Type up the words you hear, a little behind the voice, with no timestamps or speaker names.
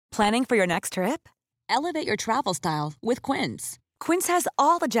Planning for your next trip? Elevate your travel style with Quince. Quince has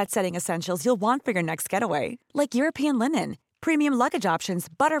all the jet-setting essentials you'll want for your next getaway, like European linen, premium luggage options,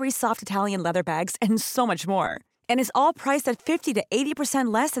 buttery soft Italian leather bags, and so much more. And is all priced at 50 to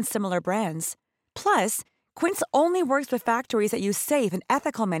 80% less than similar brands. Plus, Quince only works with factories that use safe and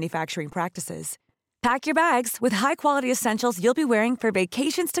ethical manufacturing practices. Pack your bags with high-quality essentials you'll be wearing for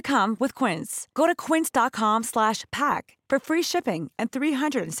vacations to come with Quince. Go to quince.com/pack for free shipping and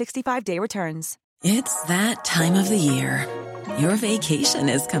 365-day returns. It's that time of the year. Your vacation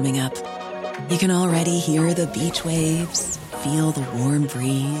is coming up. You can already hear the beach waves, feel the warm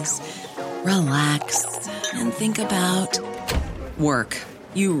breeze, relax, and think about work.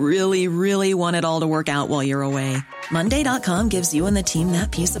 You really, really want it all to work out while you're away. Monday.com gives you and the team that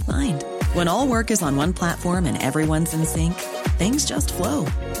peace of mind. When all work is on one platform and everyone's in sync, things just flow.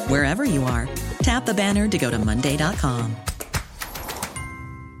 Wherever you are, tap the banner to go to Monday.com.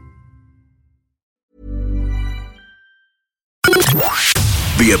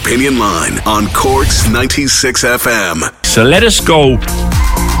 The Opinion Line on Cork's 96 FM. So let us go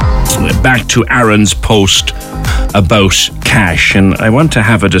back to Aaron's post about cash, and I want to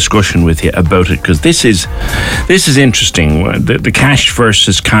have a discussion with you about it, because this is interesting. The cash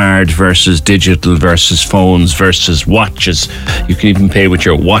versus card versus digital versus phones versus watches. You can even pay with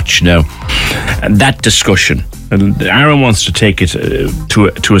your watch now. And that discussion, and Aaron wants to take it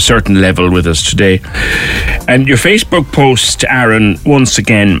to a certain level with us today. And your Facebook post, Aaron, once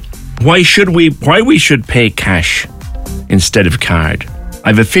again, why we should pay cash instead of card. I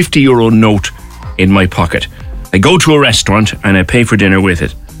have a €50 note in my pocket. I go to a restaurant and I pay for dinner with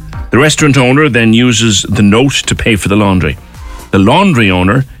it. The restaurant owner then uses the note to pay for the laundry. The laundry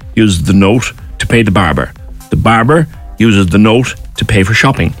owner uses the note to pay the barber. The barber uses the note to pay for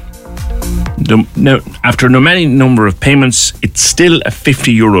shopping. Now, after no many number of payments, it's still a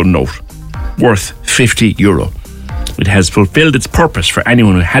 €50 note, worth €50. It has fulfilled its purpose for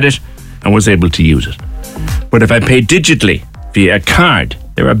anyone who had it and was able to use it. But if I pay digitally via a card,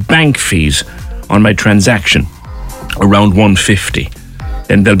 there are bank fees on my transaction, around $150.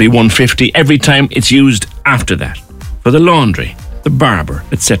 Then there'll be $150 every time it's used after that, for the laundry, the barber,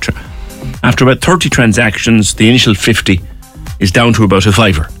 etc. After about 30 transactions, the initial 50 is down to about a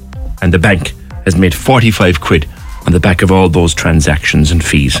fiver, and the bank has made 45 quid on the back of all those transactions and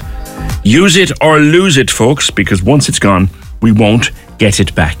fees. Use it or lose it, folks, because once it's gone, we won't get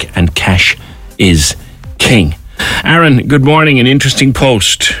it back, and cash is king. Aaron, good morning. An interesting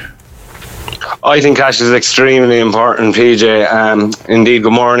post. I think cash is extremely important, PJ. Indeed,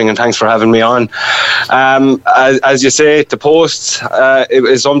 good morning, and thanks for having me on. As you say, the post it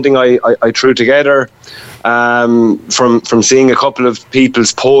is something I threw together from seeing a couple of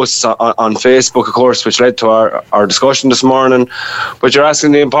people's posts on Facebook, of course, which led to our discussion this morning. But you're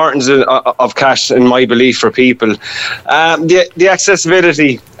asking the importance of cash, in my belief, for people. The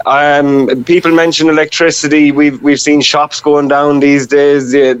accessibility. People mention electricity. We've seen shops going down these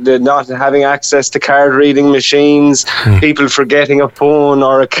days. The not having access to card reading machines. People forgetting a phone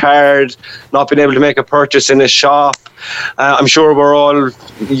or a card. Not being able to make a purchase in a shop. I'm sure we're all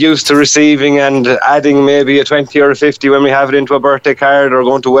used to receiving and adding maybe a 20 or a 50 when we have it into a birthday card, or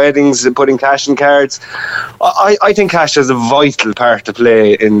going to weddings and putting cash in cards. I think cash has a vital part to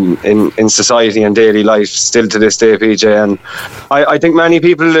play in society and daily life still to this day, PJ, and I think many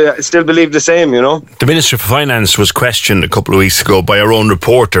people still believe the same, you know. The Minister for Finance was questioned a couple of weeks ago by our own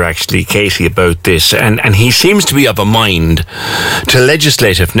reporter, actually, Katie, about this, and he seems to be of a mind to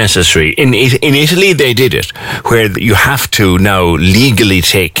legislate if necessary. In Italy they did it, where you have to now legally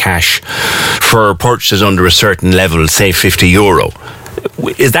take cash for purchases under a certain level, say €50.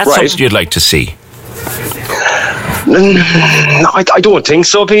 Is that something you'd like to see? I don't think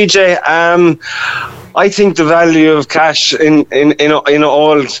so, PJ. I think the value of cash in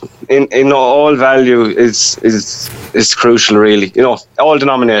all value is crucial, really. You know, all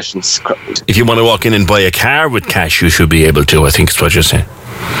denominations. If you want to walk in and buy a car with cash, you should be able to. I think that's what you're saying.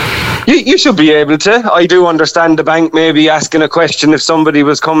 You should be able to. I do understand the bank maybe asking a question if somebody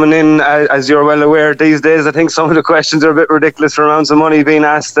was coming in, as you're well aware these days. I think some of the questions are a bit ridiculous for amounts of money being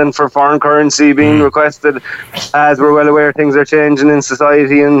asked and for foreign currency being requested. As we're well aware, things are changing in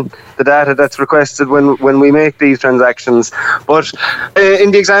society and the data that's requested when we make these transactions. But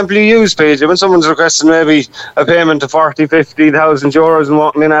in the example you use, Paige, when someone's requesting maybe a payment of 40, 50,000 euros and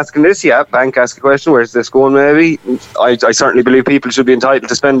walking in asking this, bank ask a question, where's this going maybe? I certainly believe people should be entitled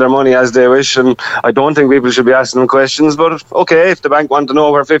to spend their money as they wish, and I don't think people should be asking them questions. But okay, if the bank want to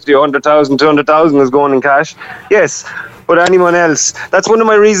know where 50, 100,000, 200,000 is going in cash, yes, But anyone else, that's one of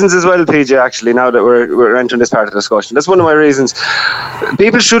my reasons as well, PJ, actually, now that we're entering this part of the discussion. That's one of my reasons.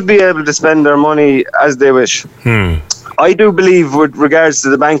 People should be able to spend their money as they wish. I do believe, with regards to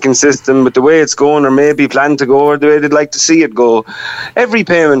the banking system, with the way it's going, or maybe plan to go, or the way they'd like to see it go, every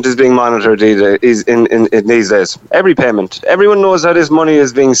payment is being monitored these days. Every payment. Everyone knows how this money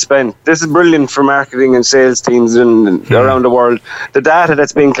is being spent. This is brilliant for marketing and sales teams around the world. The data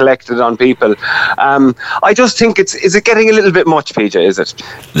that's being collected on people. I just think is it getting a little bit much, PJ, is it?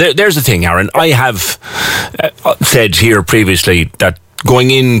 There's the thing, Aaron. I have said here previously that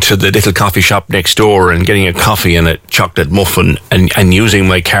going into the little coffee shop next door and getting a coffee and a chocolate muffin and using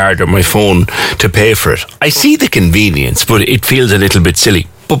my card or my phone to pay for it, I see the convenience, but it feels a little bit silly.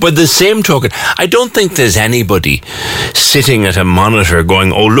 But by the same token, I don't think there's anybody sitting at a monitor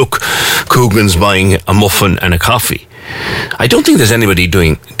going, oh, look, Coogan's buying a muffin and a coffee. I don't think there's anybody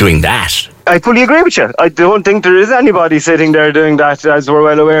doing that. I fully agree with you. I don't think there is anybody sitting there doing that. As we're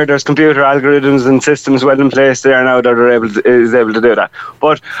well aware, there's computer algorithms and systems well in place there now that is able to do that.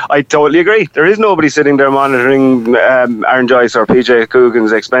 But I totally agree. There is nobody sitting there monitoring Aaron Joyce or PJ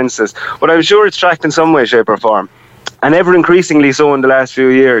Coogan's expenses. But I'm sure it's tracked in some way, shape or form. And ever increasingly so in the last few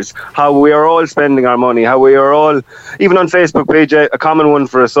years, how we are all spending our money, how we are all, even on Facebook, PJ, a common one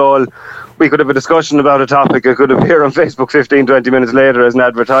for us all. We could have a discussion about a topic. It could appear on Facebook 15, 20 minutes later as an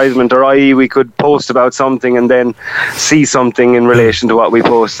advertisement, or i.e. we could post about something and then see something in relation to what we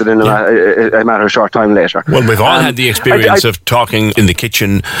posted in a matter of short time later. Well, we've all had the experience of talking in the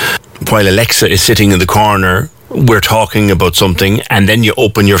kitchen while Alexa is sitting in the corner. We're talking about something, and then you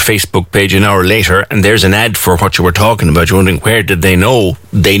open your Facebook page an hour later and there's an ad for what you were talking about. You're wondering, where did they know?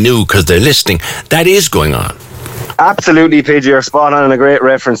 They knew because they're listening. That is going on. Absolutely, PJ, you're spot on, and a great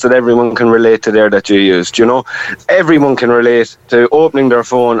reference that everyone can relate to there that you used. You know, everyone can relate to opening their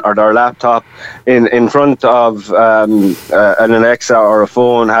phone or their laptop in front of an Alexa or a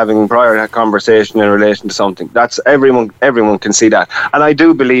phone, having prior conversation in relation to something. That's everyone can see that. And I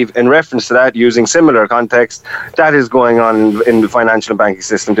do believe, in reference to that, using similar context, that is going on in the financial and banking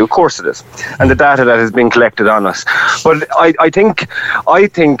system too. Of course it is. And the data that is being collected on us. But I think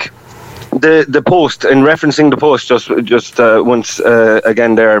the post, in referencing the post just once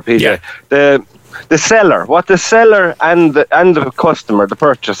again there, PJ, yeah. The seller, what the seller and the customer, the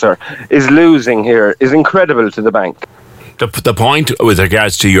purchaser, is losing here is incredible to the bank. The point with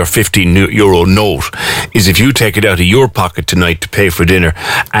regards to your €15 note is if you take it out of your pocket tonight to pay for dinner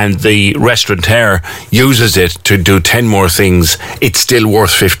and the restaurateur uses it to do 10 more things, it's still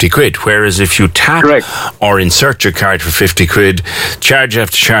worth 50 quid. Whereas if you tap or insert your card for 50 quid, charge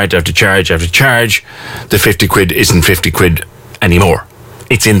after charge after charge after charge, the 50 quid isn't 50 quid anymore.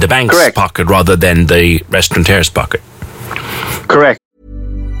 It's in the bank's pocket rather than the restaurateur's pocket. Correct.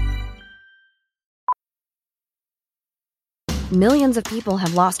 Millions of people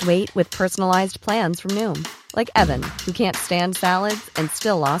have lost weight with personalized plans from Noom. Like Evan, who can't stand salads and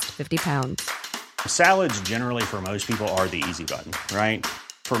still lost 50 pounds. Salads generally for most people are the easy button, right?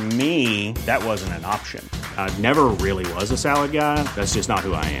 For me, that wasn't an option. I never really was a salad guy. That's just not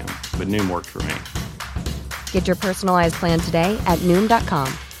who I am. But Noom worked for me. Get your personalized plan today at Noom.com.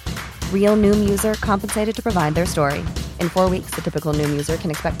 Real Noom user compensated to provide their story. In 4 weeks, the typical Noom user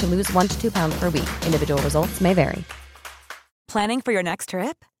can expect to lose 1 to 2 pounds per week. Individual results may vary. Planning for your next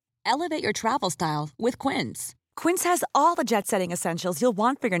trip? Elevate your travel style with Quince. Quince has all the jet-setting essentials you'll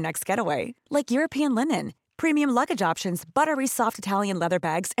want for your next getaway, like European linen, premium luggage options, buttery soft Italian leather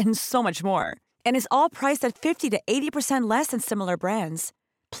bags, and so much more. And is all priced at 50 to 80% less than similar brands.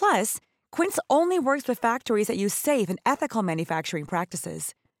 Plus, Quince only works with factories that use safe and ethical manufacturing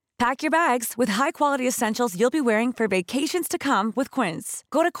practices. Pack your bags with high-quality essentials you'll be wearing for vacations to come with Quince.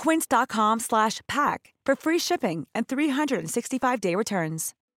 Go to quince.com/pack for free shipping and 365-day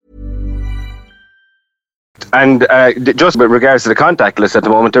returns. And just with regards to the contactless at the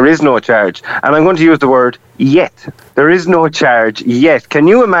moment, there is no charge. And I'm going to use the word yet. There is no charge yet. Can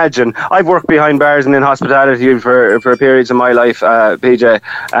you imagine? I've worked behind bars and in hospitality for periods of my life, PJ,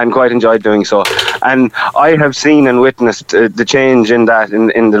 and quite enjoyed doing so. And I have seen and witnessed the change in that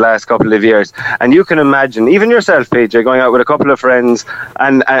in the last couple of years. And you can imagine, even yourself, PJ, going out with a couple of friends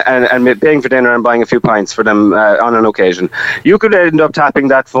and paying for dinner and buying a few pints for them on an occasion. You could end up tapping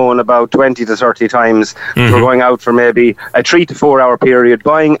that phone about 20 to 30 times. We're going out for maybe a 3 to 4 hour period,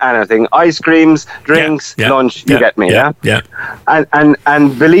 buying anything, ice creams, drinks, lunch, you get me, yeah? Yeah.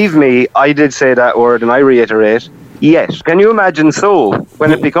 And believe me, I did say that word, and I reiterate, yet. Can you imagine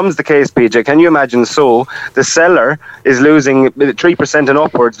when it becomes the case, PJ, can you imagine the seller is losing 3% and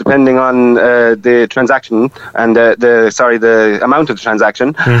upwards depending on the transaction and the amount of the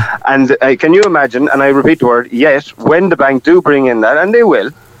transaction. And can you imagine, and I repeat the word, yet, when the bank do bring in that, and they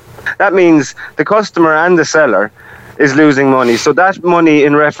will, that means the customer and the seller is losing money. So that money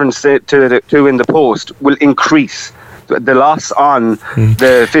in reference to in the post will increase. The loss on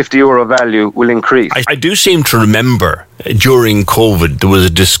the €50 value will increase. I do seem to remember during COVID there was a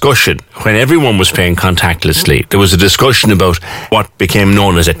discussion when everyone was paying contactlessly. There was a discussion about what became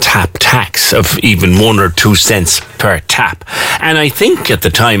known as a tap tax of even 1 or 2 cents per tap. And I think at the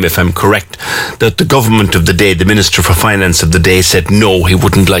time, if I'm correct, that the government of the day, the Minister for Finance of the day, said no, he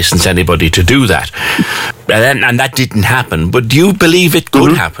wouldn't license anybody to do that. And that didn't happen. But do you believe it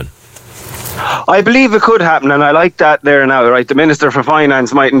could happen? I believe it could happen, and I like that there now, right? The Minister for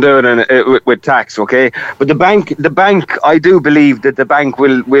Finance mightn't do it with tax, okay? But the bank, I do believe that the bank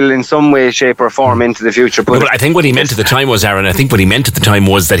will in some way, shape or form into the future. But I think what he meant at the time was, Aaron,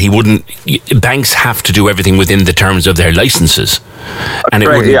 that he wouldn't, banks have to do everything within the terms of their licenses. And it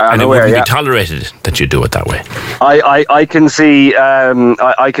wouldn't be tolerated that you do it that way. I can see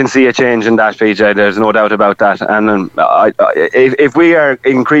a change in that, PJ. There's no doubt about that. And if we are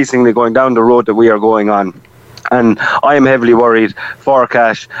increasingly going down the road that we are going on, and I am heavily worried for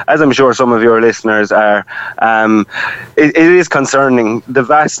cash, as I'm sure some of your listeners are. It is concerning, the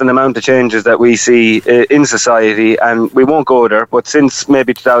vast amount of changes that we see in society, and we won't go there, but since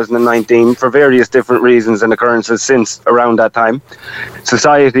maybe 2019, for various different reasons and occurrences since around that time,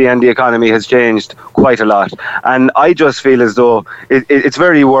 society and the economy has changed quite a lot. And I just feel as though it's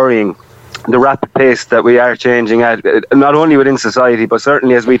very worrying, the rapid pace that we are changing at, not only within society, but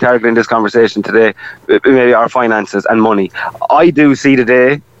certainly as we target in this conversation today, maybe our finances and money. I do see the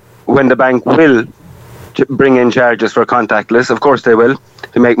day when the bank will bring in charges for contactless. Of course they will,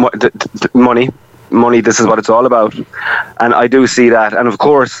 to make money. Money, this is what it's all about. And I do see that. And of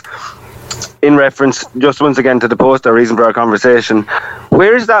course, in reference, just once again to the post, our reason for our conversation,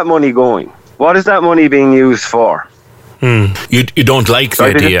 where is that money going? What is that money being used for? You don't like the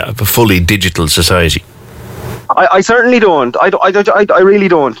idea of a fully digital society? I certainly don't. I really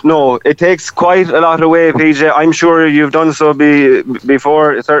don't. No, it takes quite a lot away, PJ. I'm sure you've done so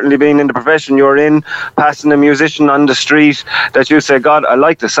before, certainly being in the profession you're in, passing a musician on the street that you say, God, I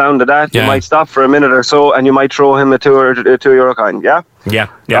like the sound of that. Yeah. You might stop for a minute or so and you might throw him a €2 coin, yeah? Yeah.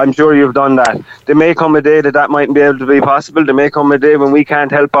 I'm sure you've done that. There may come a day that mightn't be able to be possible. There may come a day when we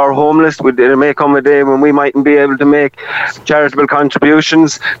can't help our homeless. There may come a day when we mightn't be able to make charitable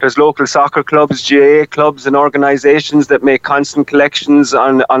contributions. There's local soccer clubs, GAA clubs and organisations that make constant collections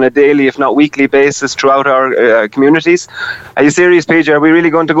on a daily, if not weekly basis throughout our communities. Are you serious, PJ? Are we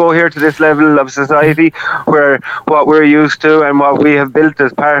really going to go here to this level of society where what we're used to and what we have built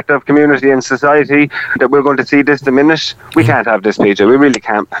as part of community and society, that we're going to see this diminish? We can't have this, PJ. We really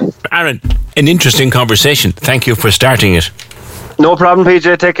can't. Aaron, an interesting conversation. Thank you for starting it. No problem,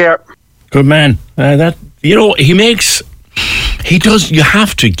 PJ. Take care. Good man. He does. You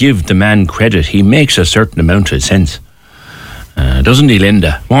have to give the man credit. He makes a certain amount of sense, doesn't he,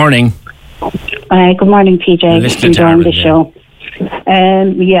 Linda? Morning. Good morning, PJ. Enjoying the show.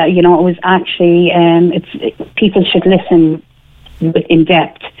 It was actually. People should listen in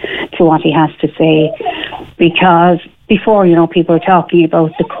depth to what he has to say, because before, people were talking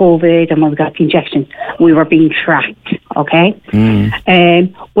about the COVID and when we got the injections, we were being tracked, okay?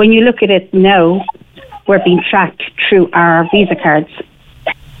 When you look at it now, we're being tracked through our Visa cards.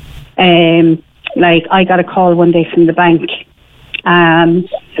 I got a call one day from the bank.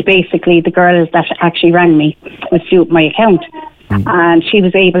 Basically, the girl that actually rang me was due my account. And she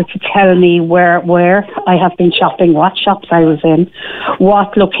was able to tell me where I have been shopping, what shops I was in,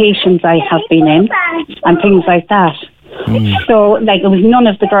 what locations I have been in, and things like that. So, it was none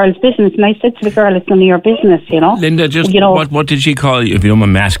of the girl's business. And I said to the girl, it's none of your business, Linda, what did she call you, if you don't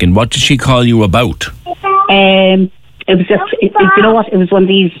mind me asking, what did she call you about? It was just, it was one of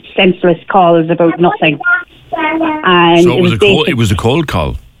these senseless calls about nothing. And so it was a cold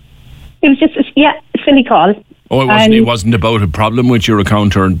call? It was just, a silly call. Oh, it wasn't about a problem with your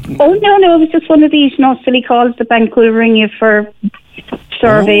account or... Oh, no, it was just one of these, silly calls. The bank will ring you for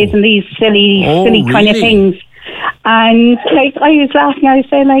surveys and these silly really? kind of things. And, I was laughing, I was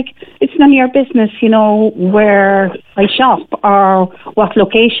saying, it's none of your business, where I shop or what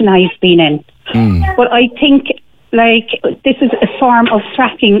location I've been in. But I think, this is a form of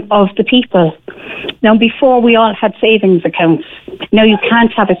tracking of the people. Now, before we all had savings accounts. Now you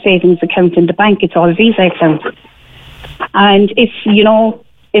can't have a savings account in the bank. It's all Visa accounts. And if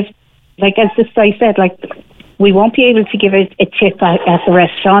as this guy said, we won't be able to give a tip at the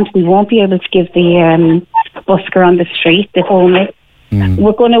restaurant. We won't be able to give the busker on the street, the homeless.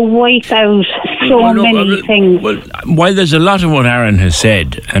 We're going to wipe out many things. Well, while there's a lot of what Aaron has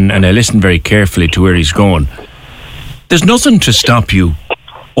said, and I listened very carefully to where he's going, there's nothing to stop you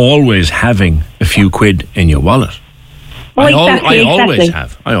always having a few quid in your wallet. Oh, I exactly. always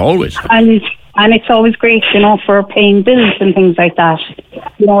have. And it's always great, for paying bills and things like that.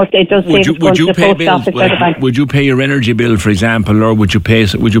 It does save us going to the post office or the bank. Would you pay your energy bill, for example, or would you pay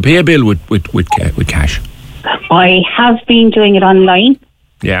a bill with cash? I have been doing it online.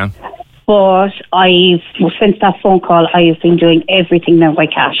 Yeah. But since that phone call, I have been doing everything now by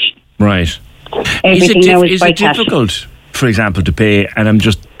cash. Right. Everything now is by cash. Is it difficult, for example, to pay, and I'm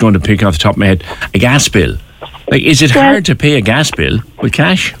just going to pick off the top of my head, a gas bill? Like, is it hard to pay a gas bill with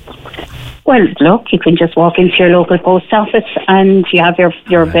cash? Well, look, you can just walk into your local post office and you have your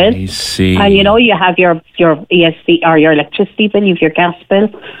bill. I see. And you have your ESC or your electricity bill, you have your gas bill.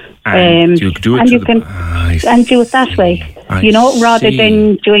 And you do it do it that way. Rather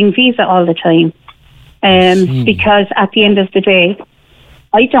than doing Visa all the time. Because at the end of the day,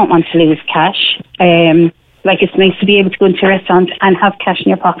 I don't want to lose cash. It's nice to be able to go into a restaurant and have cash in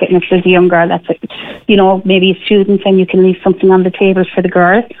your pocket. And if there's a young girl that's, maybe a student, and you can leave something on the table for the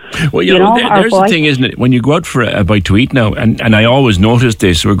girl. Well, there's the thing, isn't it? When you go out for a bite to eat now, and I always notice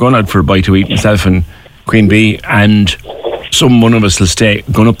this, we're going out for a bite to eat, myself and Queen Bee, and one of us will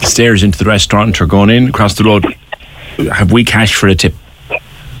going up the stairs into the restaurant or going in across the road. Have we cash for a tip?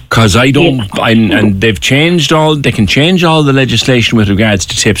 Because I don't, and they can change all the legislation with regards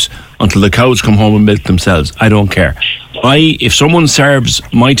to tips until the cows come home and milk themselves. I don't care. If someone serves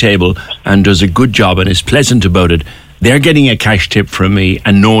my table and does a good job and is pleasant about it, they're getting a cash tip from me,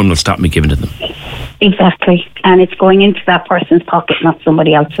 and no one will stop me giving it to them. Exactly, and it's going into that person's pocket, not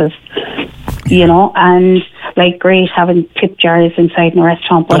somebody else's. And great having tip jars inside in a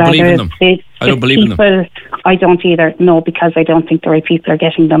restaurant, but I don't believe in them. I don't either. No, because I don't think the right people are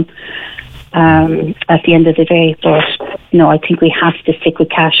getting them at the end of the day. But I think we have to stick with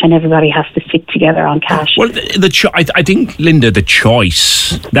cash, and everybody has to stick together on cash. Well, I think, Linda, the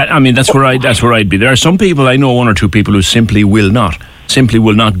choice that's where I'd be. There are some people, I know one or two people who simply will not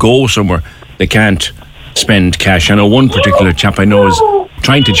go somewhere they can't spend cash. I know one particular chap I know is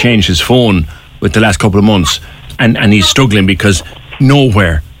trying to change his phone with the last couple of months, and he's struggling because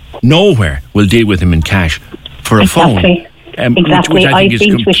nowhere will deal with him in cash for a phone. Exactly. Which I I've think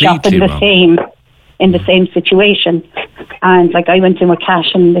been is to a shop in the same situation, and I went in with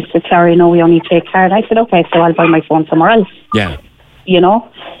cash, and they said, "Sorry, no, we only take card." I said, "Okay, so I'll buy my phone somewhere else." Yeah.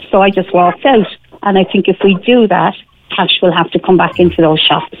 So I just walked out, and I think if we do that, cash will have to come back into those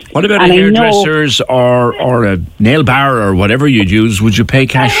shops. What about a hairdresser's or a nail bar or whatever you'd use? Would you pay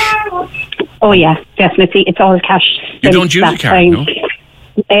cash? Oh yeah, definitely. It's all cash. You don't use a card, no?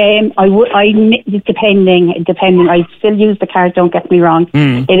 Depending. I still use the card, don't get me wrong.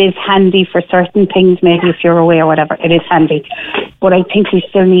 It is handy for certain things, maybe if you're away or whatever, it is handy. But I think we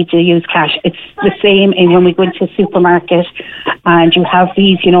still need to use cash. It's the same when we go into a supermarket and you have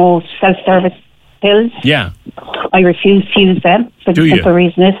these, self-service pills. Yeah. I refuse to use them for the simple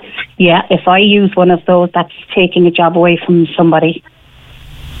reason is, if I use one of those, that's taking a job away from somebody.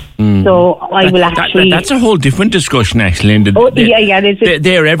 So I will actually... That's a whole different discussion, actually.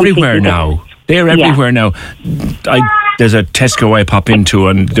 They're everywhere now. They're everywhere now. There's a Tesco I pop into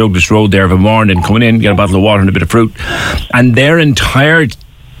on Douglas Road there of a morning, coming in, get a bottle of water and a bit of fruit. And their entire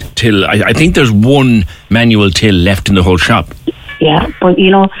till, I think there's one manual till left in the whole shop. Yeah, but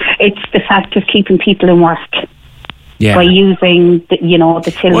it's the fact of keeping people in work. Yeah. By using the till with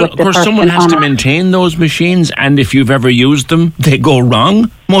the person. Well, of course, someone has to maintain those machines, and if you've ever used them, they go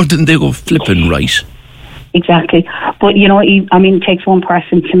wrong more than they go flipping right. Exactly, but it takes one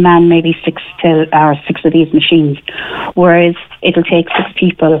person to man maybe six of these machines, whereas it'll take 6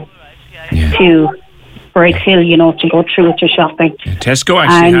 people for a till, to go through with your shopping. Tesco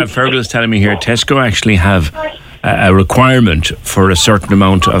actually have. Fergal's telling me here. Tesco actually have a requirement for a certain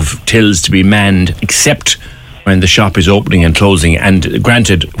amount of tills to be manned, except when the shop is opening and closing. And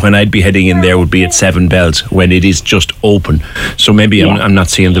granted, when I'd be heading in there would be at 7 bells when it is just open. So maybe I'm not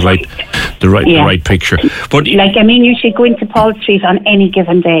seeing the right picture. But you should go into Paul Street on any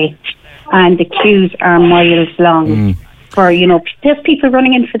given day, and the queues are miles long. For there's people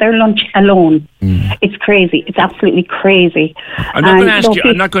running in for their lunch alone. It's crazy. It's absolutely crazy. I'm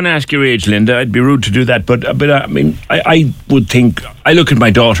not going to ask your age, Linda. I'd be rude to do that. But I would think. I look at my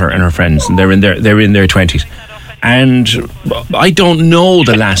daughter and her friends, and they're in their 20s, and I don't know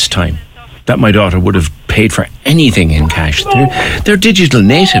the last time that my daughter would have paid for anything in cash. They're digital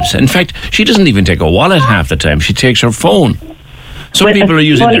natives. In fact, she doesn't even take a wallet half the time. She takes her phone. Some people are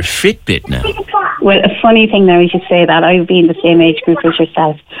using their Fitbit now. Well, a funny thing now, as you say that, I've been the same age group as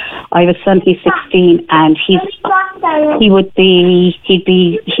yourself. I have a son, he's 16, and he's cash.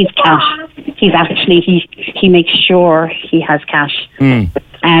 He makes sure he has cash.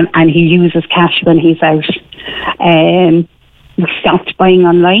 And he uses cash when he's out. He stopped buying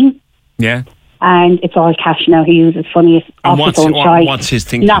online. Yeah. And it's all cash now. He uses funny off his own choice. What's his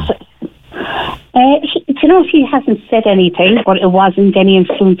thinking? He hasn't said anything, but it wasn't any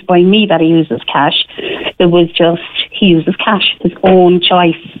influence by me that he uses cash. It was just he uses cash, his own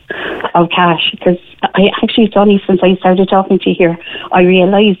choice of cash. Because it's only since I started talking to you here, I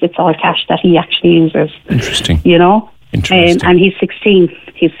realised it's all cash that he actually uses. Interesting. Interesting. And he's 16.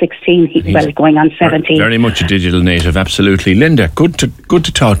 He's 16. He's going on 17. Very much a digital native, absolutely. Linda, good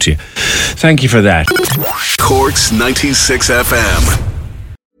to talk to you. Thank you for that. Cork's 96 FM.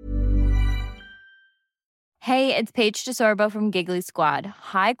 Hey, it's Paige DeSorbo from Giggly Squad.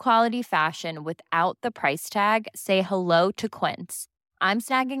 High quality fashion without the price tag. Say hello to Quince. I'm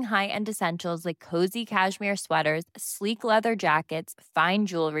snagging high-end essentials like cozy cashmere sweaters, sleek leather jackets, fine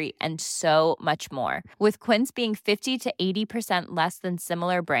jewelry, and so much more. With Quince being 50 to 80% less than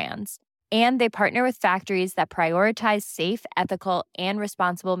similar brands. And they partner with factories that prioritize safe, ethical, and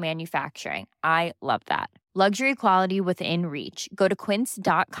responsible manufacturing. I love that. Luxury quality within reach. Go to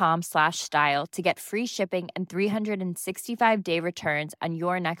quince.com/style to get free shipping and 365-day returns on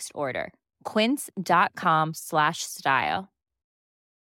your next order. Quince.com/style.